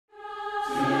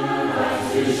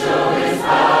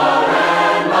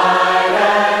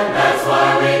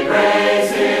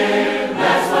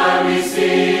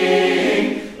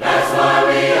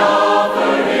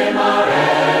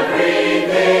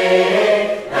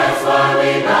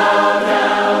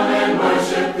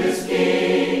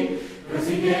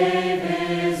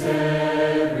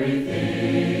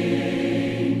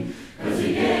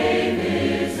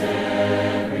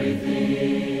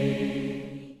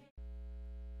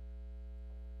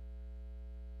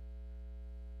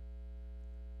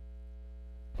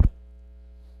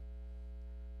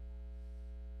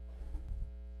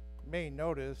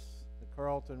Notice that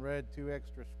Carlton read 2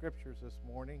 extra scriptures this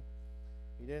morning.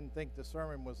 He didn't think the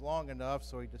sermon was long enough,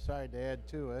 so he decided to add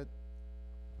to it.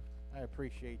 I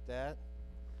appreciate that,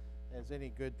 as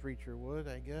any good preacher would,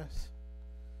 I guess.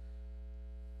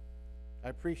 I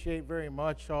appreciate very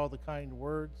much all the kind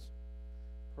words,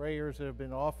 prayers that have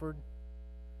been offered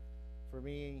for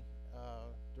me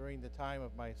during the time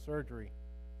of my surgery.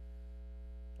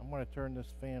 I'm going to turn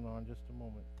this fan on just a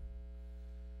moment.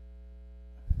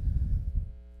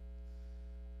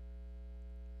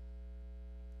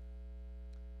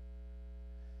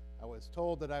 I was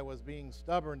told that I was being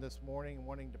stubborn this morning and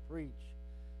wanting to preach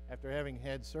after having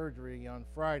had surgery on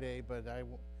Friday, but I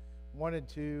wanted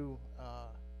to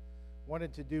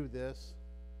do this.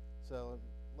 So,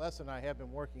 lesson I have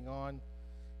been working on,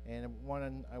 and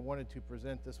one I wanted to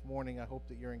present this morning. I hope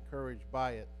that you're encouraged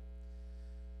by it.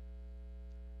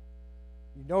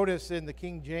 You notice in the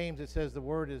King James it says the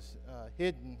word is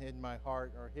hidden in my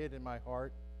heart, or hid in my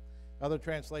heart. Other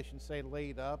translations say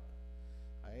laid up.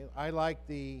 I like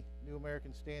the New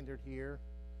American Standard here.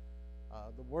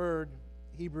 The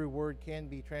Hebrew word can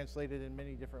be translated in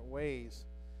many different ways.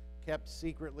 Kept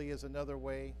secretly is another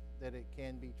way that it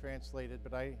can be translated,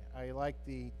 but I like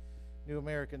the New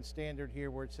American Standard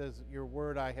here where it says, your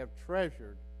word I have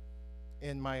treasured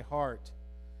in my heart,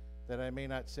 that I may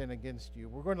not sin against you.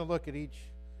 We're going to look at each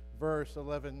verse,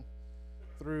 11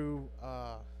 through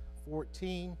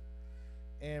 14,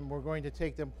 and we're going to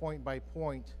take them point by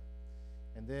point.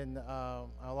 And then I'll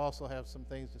also have some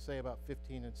things to say about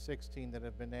 15 and 16 that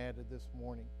have been added this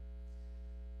morning.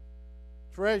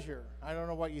 Treasure. I don't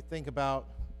know what you think about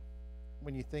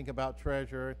when you think about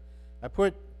treasure. I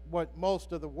put what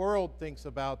most of the world thinks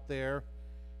about there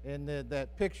in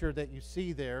that picture that you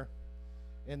see there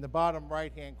in the bottom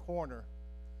right-hand corner.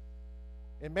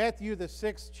 In Matthew, the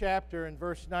 6th chapter, in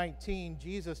verse 19,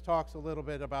 Jesus talks a little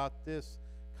bit about this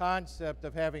concept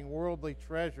of having worldly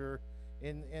treasure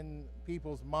in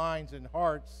people's minds and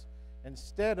hearts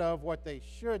instead of what they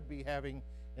should be having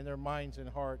in their minds and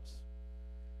hearts.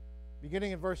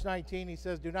 Beginning in verse 19, he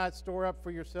says, do not store up for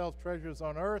yourselves treasures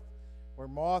on earth, where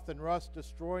moth and rust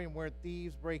destroy and where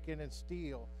thieves break in and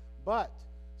steal. But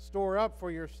store up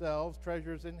for yourselves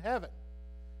treasures in heaven,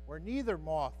 where neither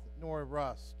moth nor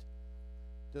rust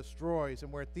destroys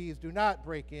and where thieves do not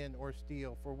break in or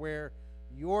steal. For where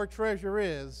your treasure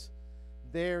is,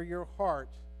 there your heart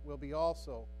will be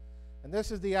also. And this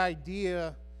is the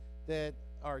idea that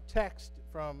our text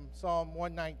from Psalm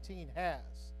 119 has.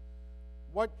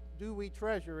 What do we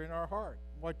treasure in our heart?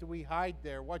 What do we hide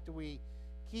there? What do we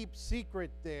keep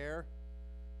secret there?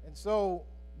 And so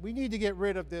we need to get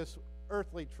rid of this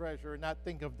earthly treasure and not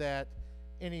think of that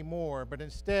anymore, but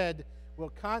instead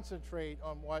we'll concentrate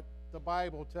on what the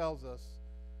Bible tells us,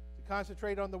 to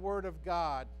concentrate on the Word of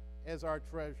God as our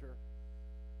treasure.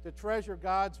 To treasure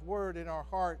God's Word in our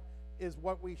heart is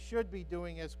what we should be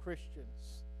doing as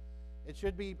Christians. It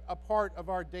should be a part of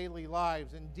our daily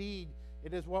lives. Indeed,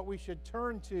 it is what we should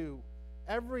turn to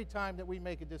every time that we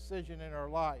make a decision in our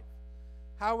life.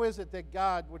 How is it that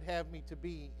God would have me to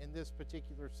be in this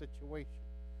particular situation?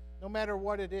 No matter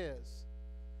what it is.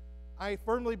 I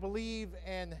firmly believe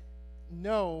and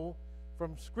know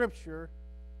from Scripture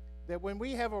that when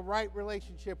we have a right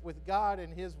relationship with God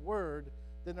and His Word,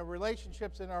 then the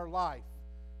relationships in our life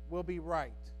will be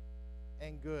right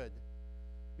and good.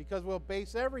 Because we'll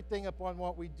base everything upon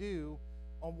what we do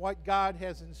on what God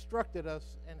has instructed us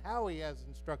and how He has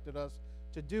instructed us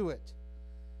to do it.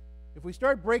 If we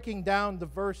start breaking down the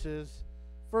verses,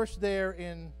 first there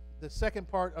in the second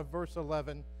part of verse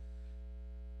 11,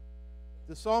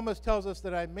 the psalmist tells us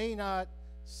that I may not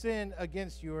sin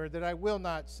against you, or that I will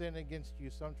not sin against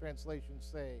you, some translations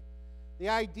say. The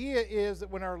idea is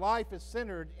that when our life is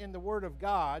centered in the Word of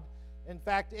God, in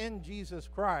fact, in Jesus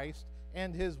Christ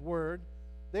and His Word,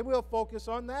 they will focus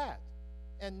on that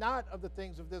and not of the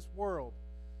things of this world.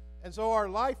 And so our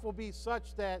life will be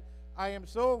such that I am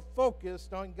so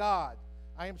focused on God,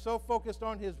 I am so focused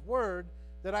on His Word,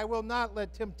 that I will not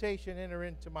let temptation enter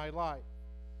into my life.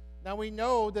 Now we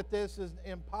know that this is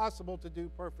impossible to do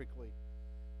perfectly.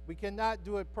 We cannot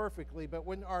do it perfectly, but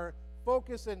when our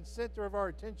focus and center of our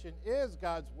attention is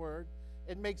God's Word,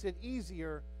 it makes it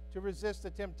easier to resist the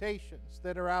temptations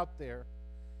that are out there.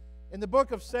 In the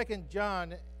book of 2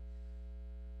 John,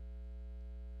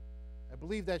 I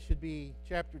believe that should be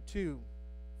chapter 2,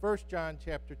 1 John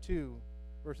chapter 2,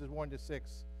 verses 1 to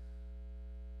 6.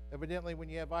 Evidently, when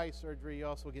you have eye surgery, you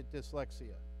also get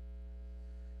dyslexia.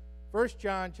 1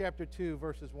 John chapter 2,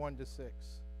 verses 1 to 6.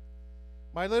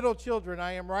 My little children,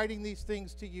 I am writing these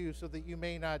things to you so that you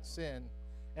may not sin.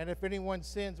 And if anyone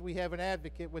sins, we have an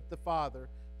advocate with the Father,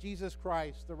 Jesus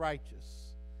Christ the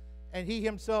righteous. And he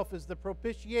himself is the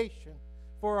propitiation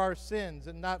for our sins,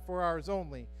 and not for ours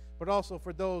only, but also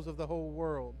for those of the whole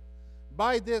world.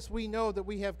 By this we know that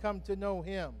we have come to know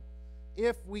him,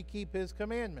 if we keep his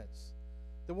commandments.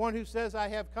 The one who says, I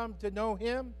have come to know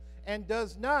him, and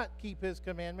does not keep his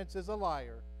commandments is a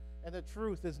liar, and the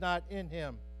truth is not in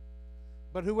him.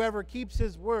 But whoever keeps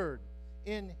his word,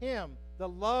 in him the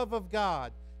love of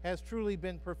God has truly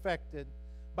been perfected.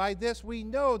 By this we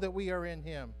know that we are in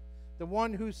him. The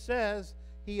one who says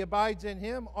he abides in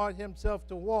him ought himself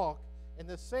to walk in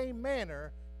the same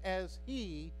manner as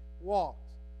he walked.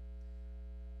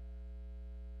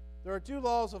 There are two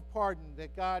laws of pardon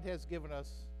that God has given us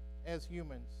as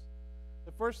humans.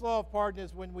 The first law of pardon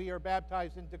is when we are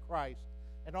baptized into Christ,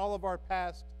 and all of our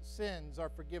past sins are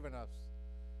forgiven us.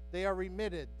 They are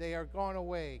remitted. They are gone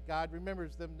away. God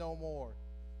remembers them no more.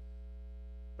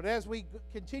 But as we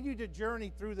continue to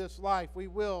journey through this life, we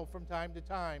will, from time to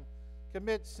time,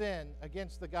 commit sin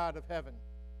against the God of heaven.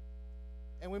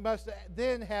 And we must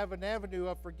then have an avenue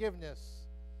of forgiveness,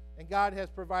 and God has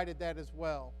provided that as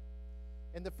well.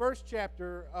 In the first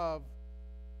chapter of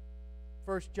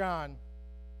 1 John,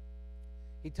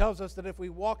 he tells us that if we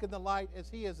walk in the light as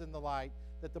he is in the light,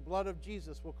 that the blood of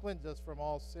Jesus will cleanse us from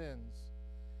all sins.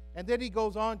 And then he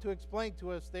goes on to explain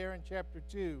to us there in chapter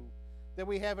 2 that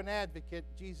we have an advocate,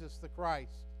 Jesus the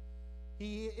Christ.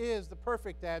 He is the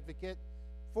perfect advocate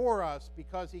for us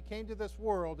because he came to this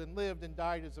world and lived and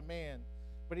died as a man,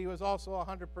 but he was also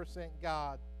 100%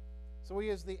 God. So he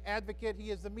is the advocate,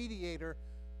 he is the mediator,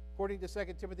 according to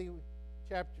 2 Timothy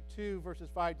chapter 2, verses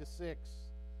 5 to 6.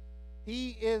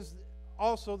 He is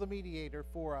also the mediator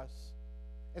for us.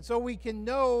 And so we can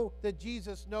know that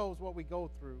Jesus knows what we go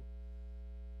through.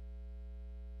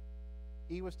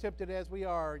 He was tempted as we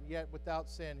are, and yet without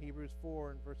sin, Hebrews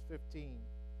 4 and verse 15.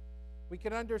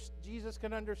 Jesus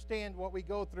can understand what we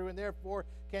go through, and therefore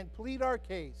can plead our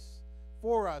case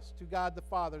for us to God the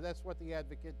Father. That's what the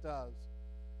advocate does.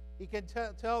 He can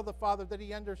tell the Father that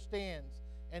he understands,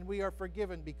 and we are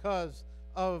forgiven because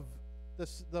of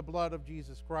the blood of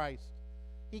Jesus Christ.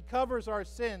 He covers our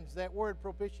sins. That word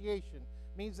propitiation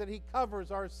means that he covers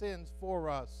our sins for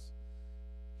us.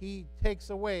 He takes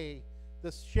away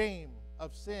the shame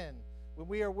of sin when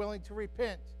we are willing to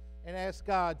repent and ask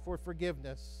God for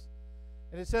forgiveness.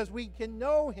 And it says we can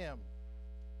know him.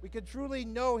 We can truly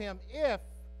know him if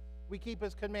we keep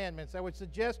his commandments. I would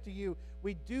suggest to you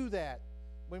we do that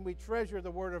when we treasure the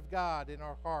Word of God in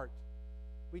our heart.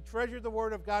 We treasure the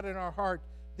Word of God in our heart,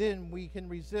 then we can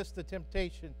resist the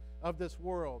temptation of this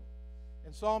world.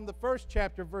 In Psalm, the first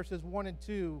chapter, verses 1 and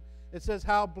 2, it says,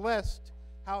 how blessed,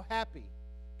 how happy,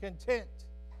 content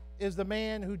is the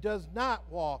man who does not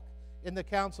walk in the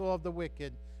counsel of the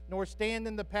wicked, nor stand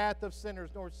in the path of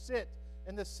sinners, nor sit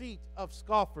in the seat of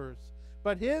scoffers.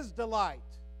 But his delight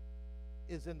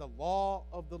is in the law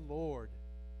of the Lord,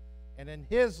 and in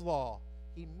his law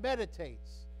he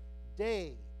meditates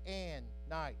day and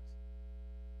night.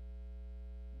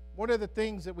 One of the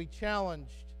things that we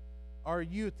challenged our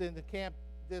youth in the camp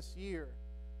this year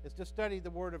is to study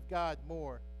the Word of God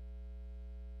more.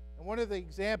 And one of the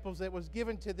examples that was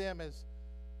given to them is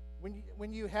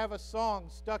when you have a song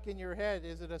stuck in your head,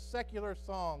 is it a secular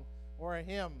song or a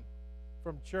hymn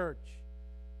from church?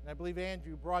 And I believe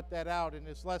Andrew brought that out in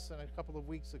his lesson a couple of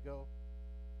weeks ago.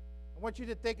 I want you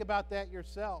to think about that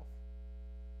yourself.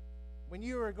 When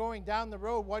you are going down the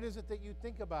road, what is it that you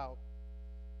think about?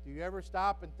 Do you ever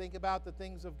stop and think about the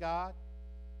things of God?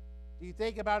 Do you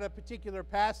think about a particular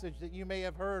passage that you may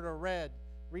have heard or read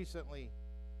recently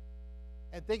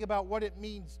and think about what it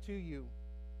means to you?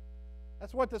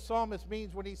 That's what the psalmist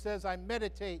means when he says, I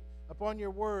meditate upon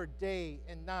your word day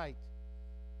and night.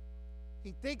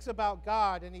 He thinks about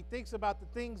God and he thinks about the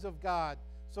things of God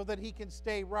so that he can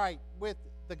stay right with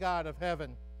the God of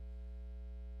heaven.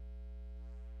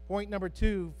 Point number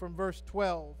 2 from verse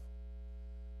 12.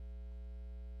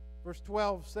 Verse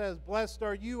 12 says, blessed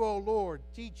are you, O Lord,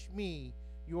 teach me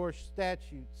your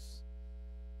statutes.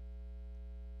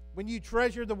 When you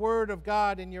treasure the Word of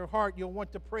God in your heart, you'll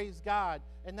want to praise God.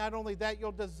 And not only that,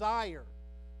 you'll desire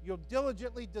you'll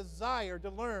diligently desire to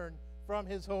learn from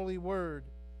his holy word.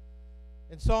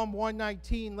 In Psalm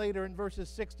 119, later in verses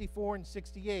 64 and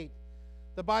 68,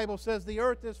 the Bible says, "The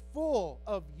earth is full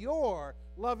of your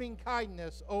loving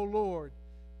kindness, O Lord.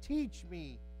 Teach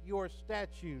me your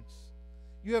statutes.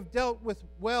 You have dealt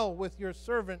well with your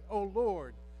servant, O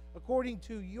Lord, according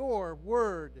to your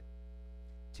word.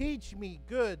 Teach me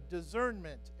good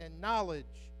discernment and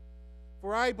knowledge,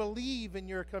 for I believe in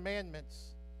your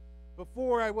commandments.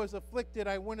 Before I was afflicted,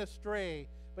 I went astray,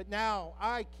 but now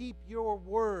I keep your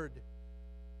word.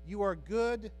 You are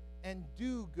good and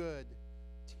do good.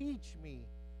 Teach me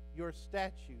your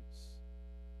statutes."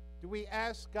 Do we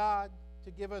ask God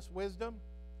to give us wisdom?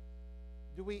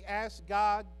 Do we ask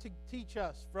God to teach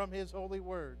us from his holy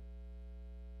word?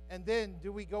 And then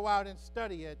do we go out and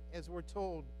study it, as we're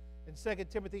told in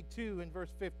 2 Timothy 2 and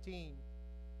verse 15?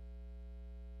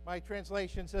 My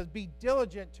translation says, "Be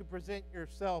diligent to present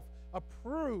yourself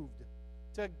approved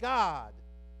to God."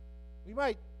 We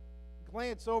might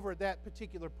glance over that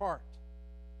particular part.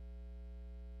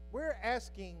 We're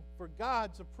asking for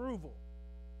God's approval,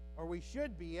 or we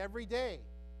should be every day.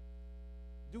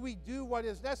 Do we do what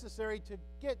is necessary to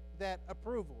get that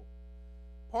approval?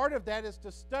 Part of that is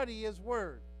to study his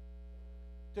word,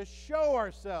 to show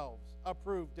ourselves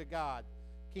approved to God,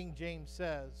 King James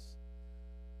says.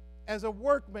 As a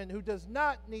workman who does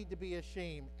not need to be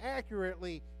ashamed,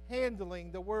 accurately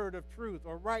handling the word of truth,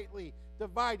 or rightly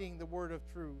dividing the word of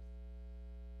truth.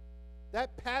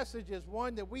 That passage is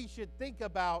one that we should think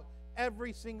about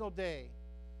every single day.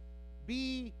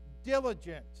 Be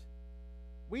diligent.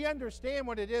 We understand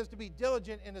what it is to be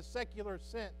diligent in a secular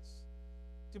sense,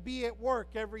 to be at work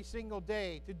every single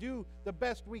day, to do the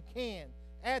best we can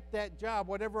at that job,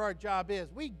 whatever our job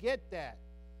is. We get that.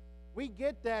 We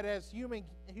get that as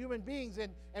human beings,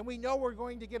 and we know we're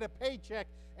going to get a paycheck,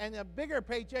 and a bigger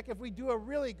paycheck if we do a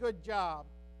really good job.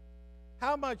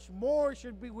 How much more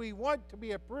should we want to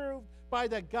be approved by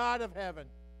the God of heaven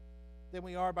than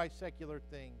we are by secular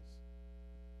things?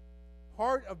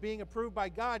 Part of being approved by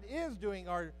God is doing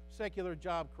our secular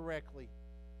job correctly.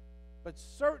 But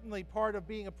certainly part of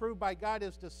being approved by God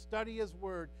is to study his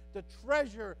word, to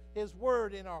treasure his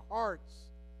word in our hearts.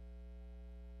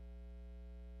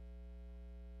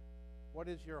 What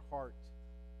is your heart?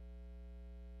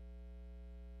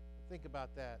 Think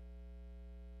about that.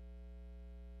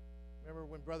 Remember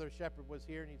when Brother Shepherd was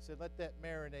here and he said, let that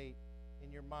marinate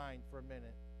in your mind for a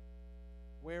minute.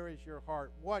 Where is your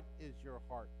heart? What is your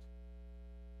heart?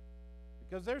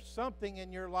 Because there's something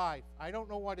in your life. I don't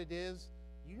know what it is.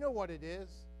 You know what it is.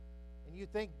 And you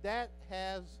think, that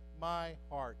has my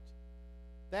heart.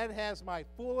 That has my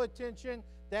full attention.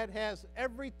 That has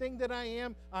everything that I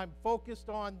am. I'm focused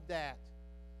on that.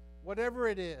 Whatever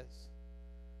it is.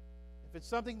 If it's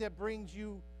something that brings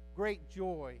you great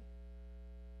joy,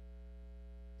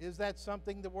 is that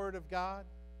something the Word of God?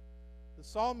 The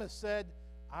psalmist said,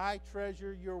 I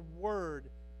treasure your word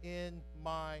in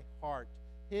my heart.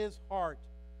 His heart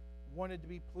wanted to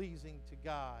be pleasing to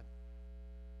God.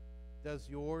 Does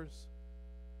yours?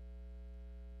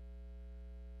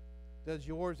 Does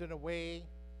yours in a way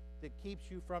that keeps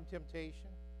you from temptation?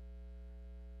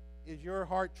 Is your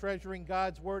heart treasuring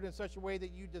God's word in such a way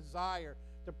that you desire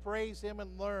to praise him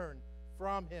and learn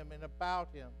from him and about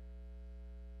him?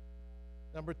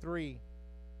 Number 3,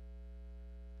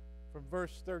 from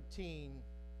verse 13,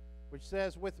 which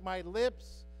says, with my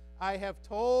lips I have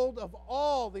told of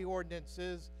all the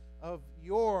ordinances of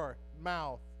your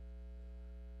mouth.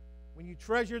 When you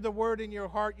treasure the word in your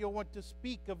heart, you'll want to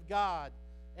speak of God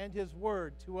and his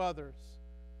word to others.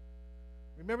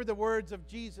 Remember the words of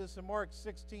Jesus in Mark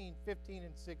 16, 15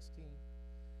 and 16.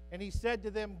 And he said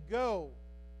to them, go.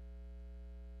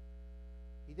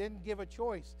 He didn't give a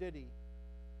choice, did he?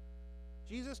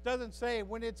 Jesus doesn't say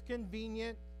when it's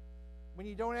convenient, when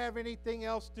you don't have anything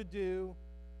else to do.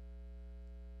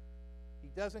 He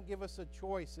doesn't give us a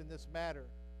choice in this matter.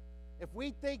 If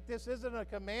we think this isn't a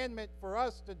commandment for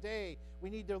us today, we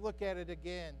need to look at it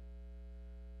again.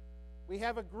 We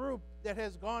have a group that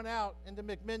has gone out into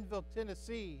McMinnville,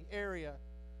 Tennessee area,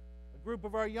 a group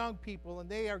of our young people, and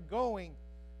they are going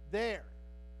there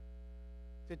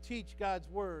to teach God's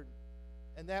word,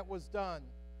 and that was done.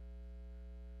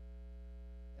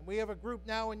 And we have a group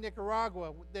now in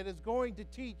Nicaragua that is going to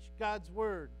teach God's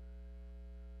word.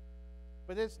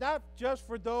 But it's not just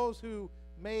for those who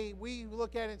we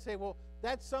look at it and say, well,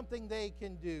 that's something they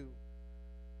can do.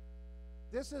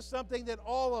 This is something that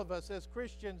all of us as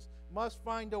Christians must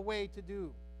find a way to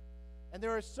do. And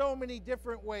there are so many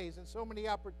different ways and so many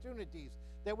opportunities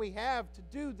that we have to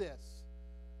do this.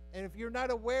 And if you're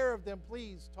not aware of them,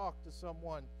 please talk to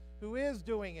someone who is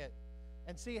doing it.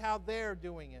 and see how they're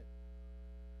doing it.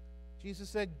 Jesus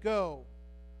said, go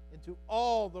into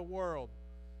all the world.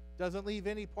 Doesn't leave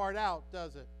any part out,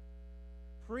 does it?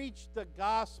 Preach the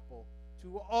gospel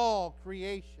to all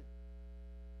creation.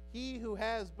 He who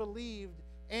has believed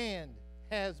and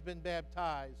has been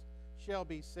baptized shall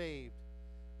be saved,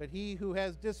 but he who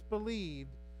has disbelieved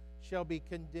shall be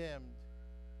condemned.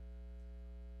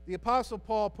 The Apostle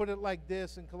Paul put it like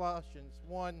this in Colossians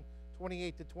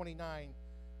 1:28-29,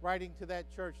 writing to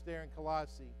that church there in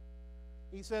Colossae.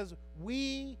 He says,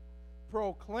 we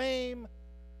proclaim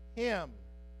him.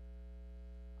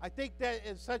 I think that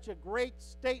is such a great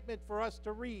statement for us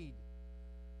to read.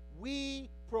 We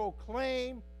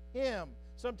proclaim him.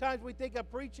 Sometimes we think of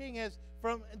preaching as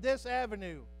from this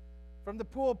avenue, from the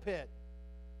pulpit.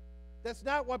 That's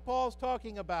not what Paul's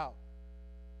talking about.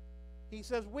 He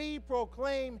says, we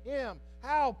proclaim him.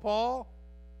 How, Paul?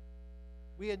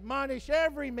 We admonish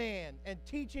every man and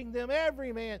teaching them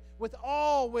every man with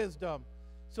all wisdom,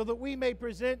 so that we may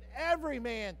present every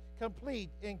man complete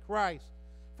in Christ.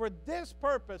 For this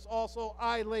purpose also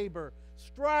I labor,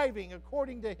 striving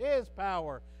according to his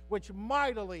power, which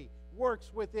mightily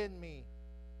works within me.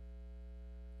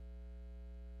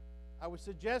 I would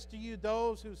suggest to you,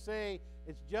 those who say,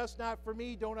 it's just not for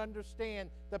me, don't understand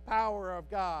the power of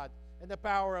God and the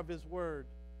power of his word.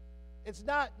 It's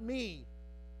not me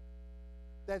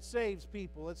that saves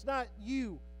people. It's not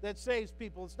you that saves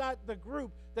people. It's not the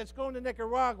group that's going to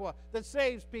Nicaragua that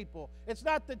saves people. It's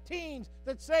not the teens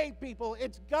that save people.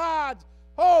 It's God's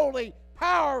holy,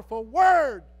 powerful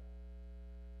word.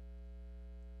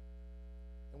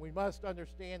 And we must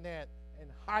understand that and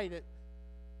hide it,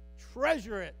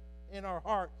 treasure it in our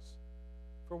hearts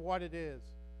for what it is.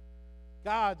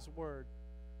 God's word.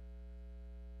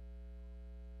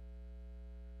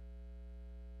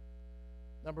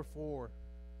 Number 4,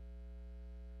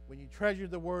 when you treasure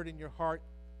the word in your heart,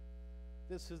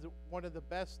 this is one of the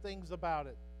best things about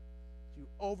it. You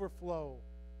overflow.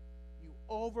 You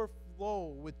overflow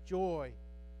with joy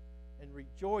and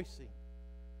rejoicing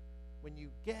when you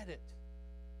get it.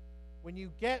 When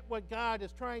you get what God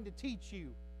is trying to teach you,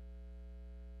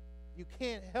 you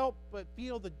can't help but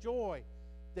feel the joy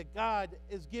that God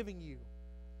is giving you.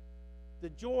 The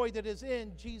joy that is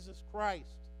in Jesus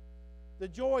Christ. The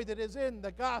joy that is in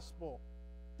the gospel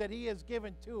that he has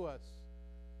given to us.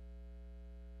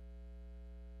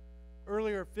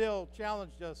 Earlier, Phil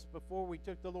challenged us before we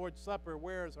took the Lord's Supper,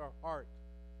 where is our heart?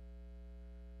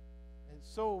 And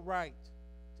it's so right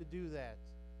to do that.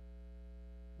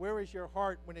 Where is your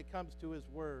heart when it comes to his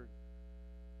word?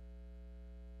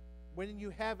 When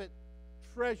you have it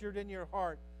treasured in your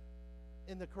heart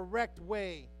in the correct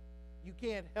way, you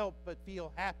can't help but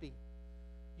feel happy.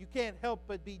 You can't help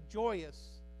but be joyous.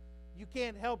 You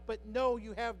can't help but know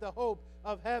you have the hope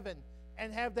of heaven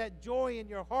and have that joy in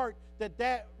your heart that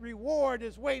that reward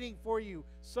is waiting for you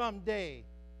someday.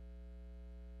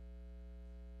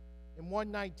 In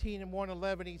 1:19 and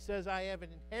 1:11, he says, I have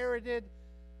inherited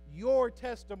your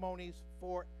testimonies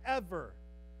forever,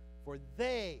 for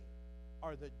they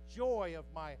are the joy of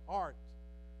my heart.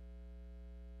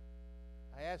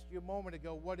 I asked you a moment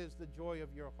ago, what is the joy of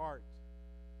your heart?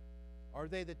 Are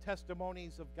they the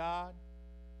testimonies of God?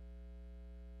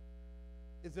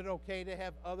 Is it okay to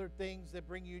have other things that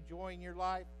bring you joy in your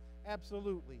life?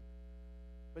 Absolutely.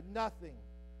 But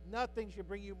nothing should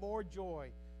bring you more joy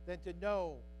than to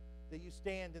know that you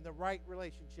stand in the right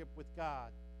relationship with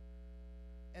God,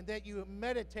 and that you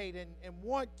meditate and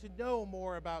want to know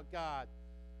more about God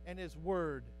and his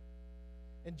word.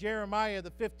 In Jeremiah,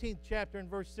 the 15th chapter and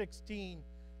verse 16,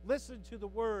 listen to the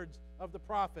words of the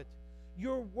prophet.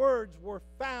 Your words were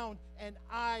found, and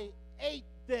I ate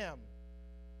them.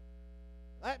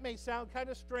 That may sound kind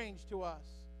of strange to us,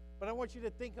 but I want you to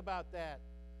think about that.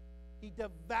 He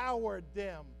devoured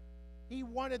them. He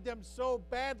wanted them so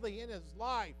badly in his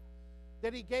life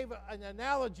that he gave an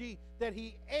analogy that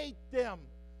he ate them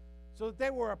so that they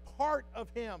were a part of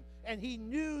him, and he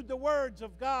knew the words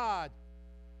of God.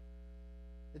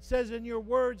 It says, and your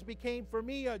words became for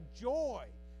me a joy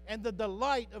and the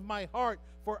delight of my heart,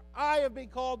 for I have been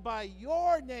called by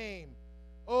your name,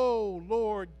 O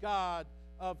Lord God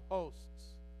of hosts.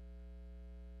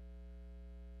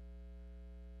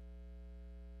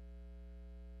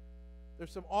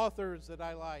 There's some authors that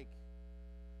I like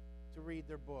to read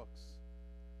their books.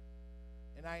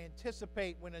 And I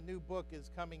anticipate when a new book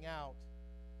is coming out.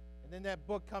 And then that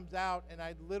book comes out, and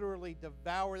I literally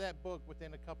devour that book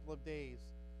within a couple of days.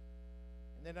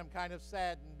 And then I'm kind of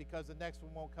saddened because the next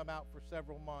one won't come out for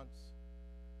several months.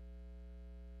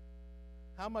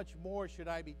 How much more should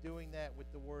I be doing that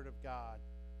with the Word of God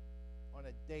on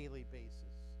a daily basis?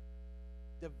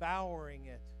 devouring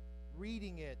it,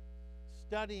 reading it,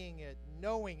 studying it,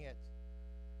 knowing it.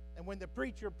 And when the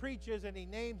preacher preaches and he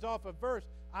names off a verse,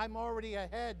 I'm already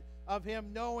ahead of him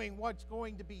knowing what's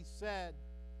going to be said.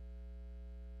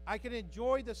 I can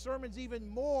enjoy the sermons even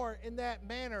more in that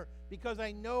manner because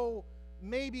I know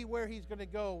maybe where he's going to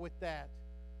go with that.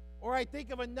 Or I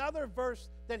think of another verse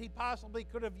that he possibly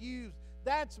could have used.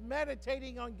 That's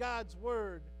meditating on God's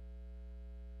Word.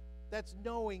 That's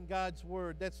knowing God's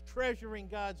Word. That's treasuring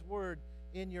God's Word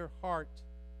in your heart.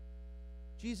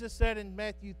 Jesus said in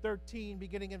Matthew 13,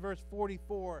 beginning in verse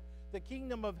 44, the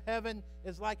kingdom of heaven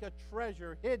is like a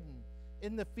treasure hidden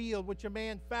in the field, which a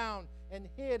man found and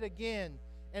hid again.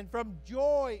 And from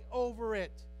joy over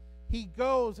it, he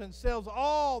goes and sells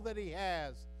all that he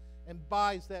has and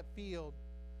buys that field.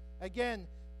 Again,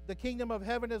 the kingdom of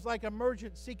heaven is like a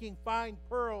merchant seeking fine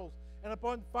pearls. And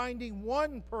upon finding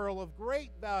one pearl of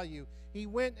great value, he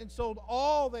went and sold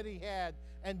all that he had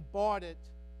and bought it.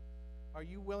 Are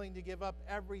you willing to give up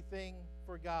everything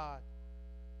for God?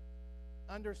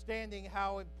 Understanding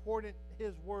how important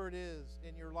His Word is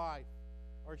in your life,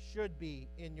 or should be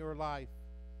in your life.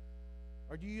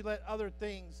 Or do you let other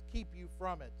things keep you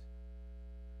from it?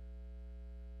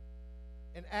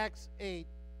 In Acts 8,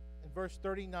 in verse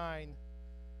 39,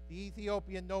 the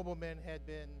Ethiopian nobleman had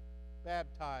been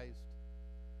baptized.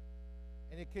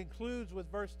 And it concludes with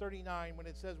verse 39 when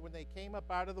it says, when they came up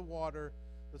out of the water,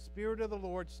 the Spirit of the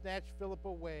Lord snatched Philip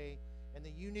away, and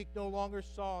the eunuch no longer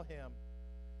saw him,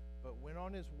 but went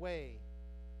on his way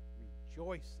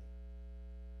rejoicing.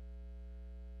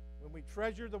 When we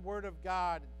treasure the Word of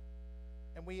God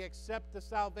and we accept the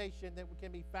salvation that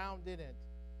can be found in it,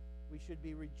 we should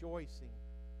be rejoicing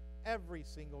every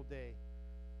single day.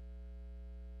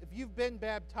 If you've been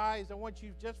baptized, I want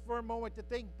you just for a moment to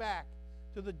think back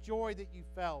to the joy that you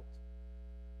felt.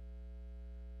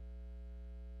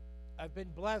 I've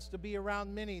been blessed to be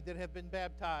around many that have been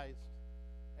baptized,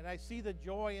 and I see the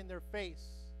joy in their face,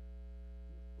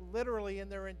 literally in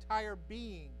their entire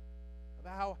being,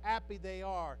 of how happy they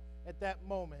are at that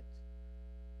moment.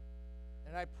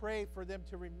 And I pray for them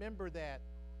to remember that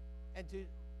and to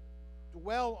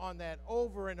dwell on that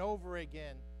over and over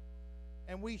again.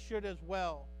 And we should as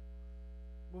well.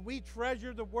 When we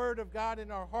treasure the Word of God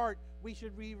in our heart, we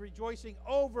should be rejoicing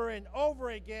over and over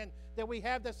again that we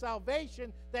have the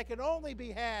salvation that can only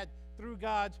be had through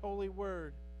God's holy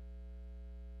Word.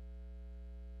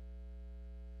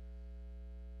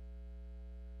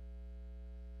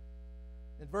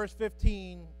 In verse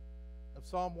 15 of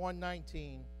Psalm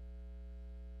 119,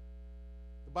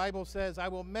 the Bible says, I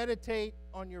will meditate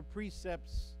on your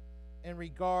precepts and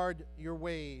regard your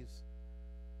ways.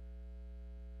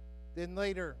 Then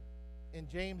later, in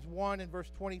James 1 and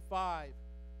verse 25,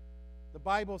 the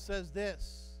Bible says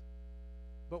this,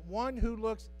 but one who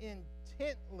looks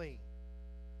intently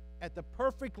at the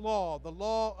perfect law, the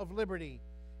law of liberty,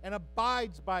 and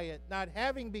abides by it, not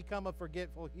having become a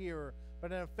forgetful hearer,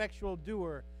 but an effectual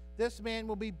doer, this man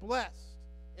will be blessed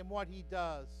in what he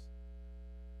does.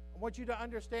 I want you to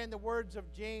understand the words of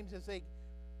James as they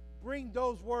bring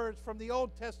those words from the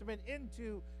Old Testament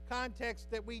into context,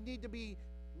 that we need to be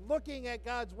looking at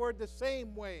God's Word the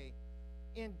same way,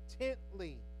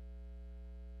 intently.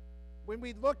 When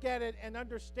we look at it and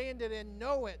understand it and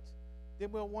know it,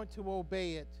 then we'll want to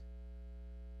obey it.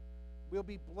 We'll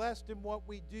be blessed in what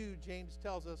we do, James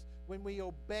tells us, when we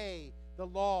obey the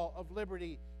law of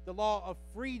liberty, the law of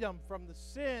freedom from the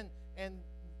sin and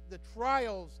the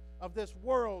trials of this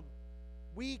world.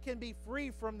 We can be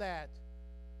free from that.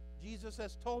 Jesus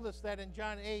has told us that in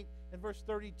John 8 and verse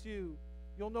 32.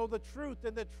 You'll know the truth,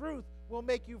 and the truth will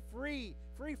make you free.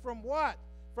 Free from what?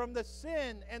 From the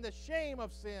sin and the shame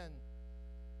of sin.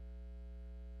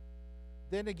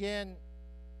 Then again,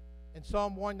 in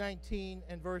Psalm 119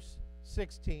 and verse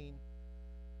 16,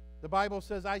 the Bible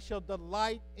says, I shall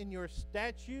delight in your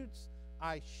statutes.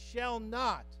 I shall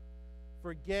not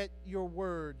forget your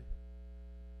word.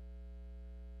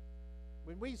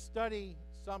 When we study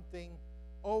something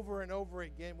over and over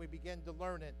again, we begin to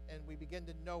learn it and we begin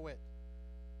to know it.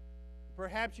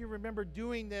 Perhaps you remember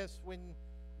doing this when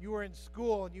you were in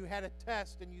school and you had a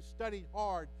test and you studied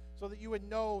hard so that you would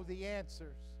know the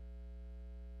answers.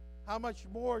 How much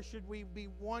more should we be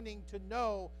wanting to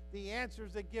know the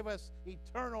answers that give us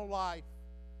eternal life?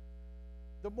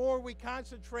 The more we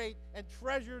concentrate and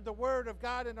treasure the Word of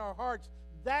God in our hearts,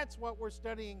 that's what we're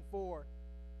studying for.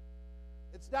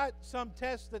 It's not some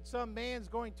test that some man's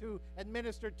going to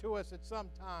administer to us at some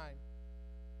time,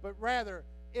 but rather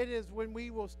it is when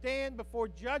we will stand before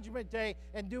Judgment Day,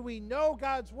 and do we know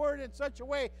God's Word in such a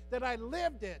way that I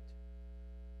lived it?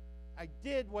 I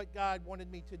did what God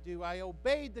wanted me to do. I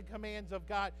obeyed the commands of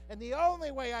God. And the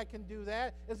only way I can do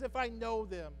that is if I know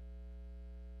them.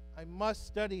 I must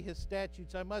study His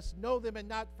statutes. I must know them and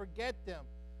not forget them.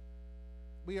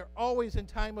 We are always in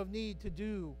time of need to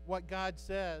do what God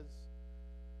says.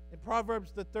 In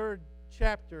Proverbs, the 3rd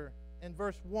chapter, and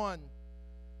verse 1,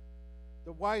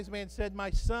 the wise man said,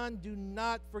 "My son, do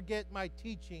not forget my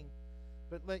teaching,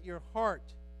 but let your heart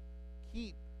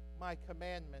keep my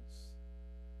commandments."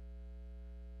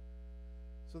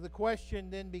 So the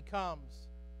question then becomes,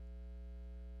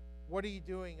 what are you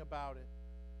doing about it?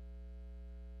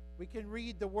 We can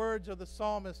read the words of the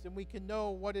psalmist and we can know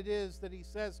what it is that he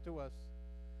says to us.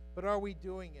 But are we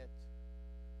doing it?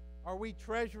 Are we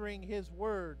treasuring His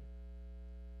word?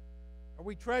 Are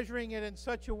we treasuring it in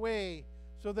such a way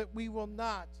so that we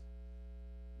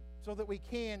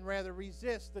can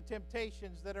resist the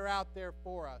temptations that are out there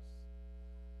for us?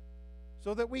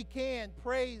 So that we can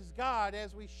praise God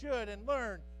as we should and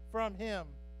learn from Him.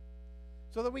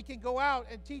 So that we can go out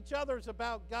and teach others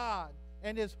about God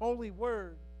and His holy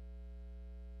word.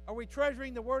 Are we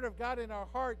treasuring the word of God in our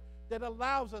heart that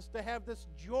allows us to have this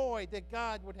joy that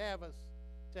God would have us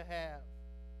to have?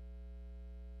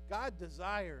 God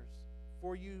desires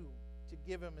for you to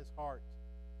give Him His heart.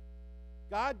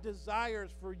 God desires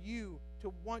for you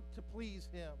to want to please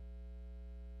Him.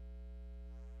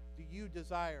 Do you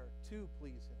desire to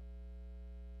please Him?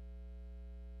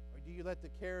 Or do you let the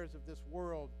cares of this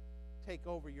world take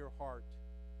over your heart?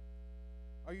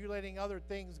 Are you letting other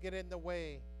things get in the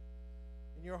way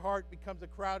and your heart becomes a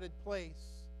crowded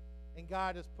place and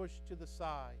God is pushed to the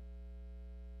side?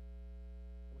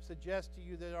 I would suggest to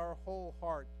you that our whole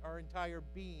heart, our entire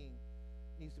being,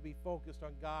 needs to be focused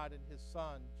on God and His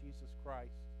Son, Jesus Christ.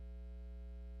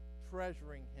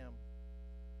 Treasuring Him.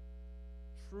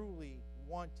 Truly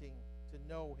wanting to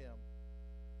know Him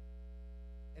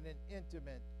in an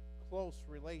intimate, close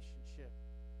relationship.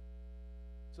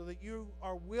 So that you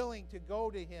are willing to go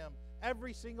to Him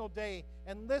every single day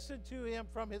and listen to Him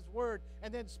from His word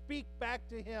and then speak back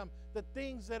to Him the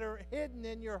things that are hidden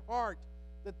in your heart,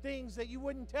 the things that you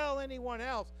wouldn't tell anyone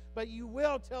else, but you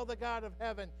will tell the God of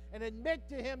heaven and admit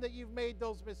to Him that you've made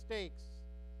those mistakes.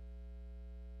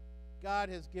 God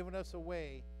has given us a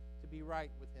way to be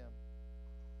right with Him.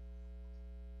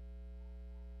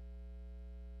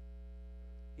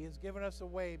 He has given us a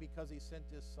way because He sent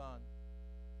His Son.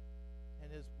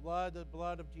 And His blood, the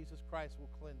blood of Jesus Christ, will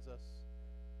cleanse us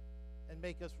and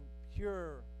make us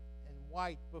pure and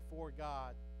white before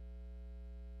God,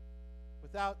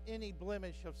 without any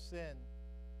blemish of sin.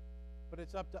 But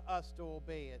it's up to us to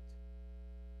obey it.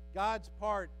 God's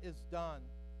part is done.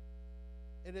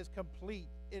 It is complete.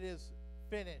 It is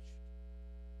finished.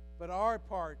 But our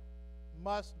part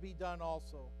must be done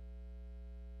also.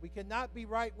 We cannot be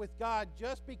right with God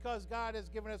just because God has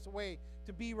given us a way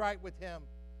to be right with Him.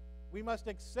 We must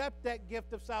accept that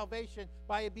gift of salvation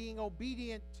by being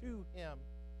obedient to Him.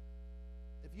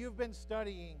 If you've been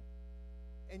studying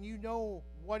and you know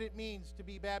what it means to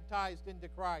be baptized into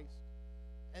Christ,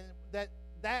 and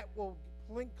that will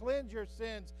cleanse your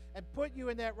sins and put you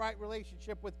in that right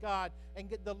relationship with God, and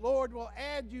the Lord will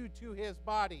add you to His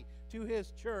body, to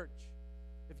His church.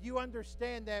 If you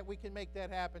understand that, we can make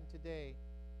that happen today.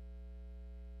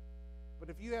 But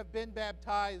if you have been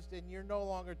baptized and you're no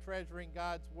longer treasuring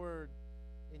God's word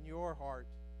in your heart,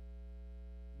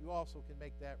 you also can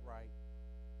make that right.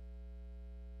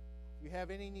 If you have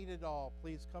any need at all,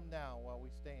 please come now while we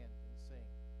stand.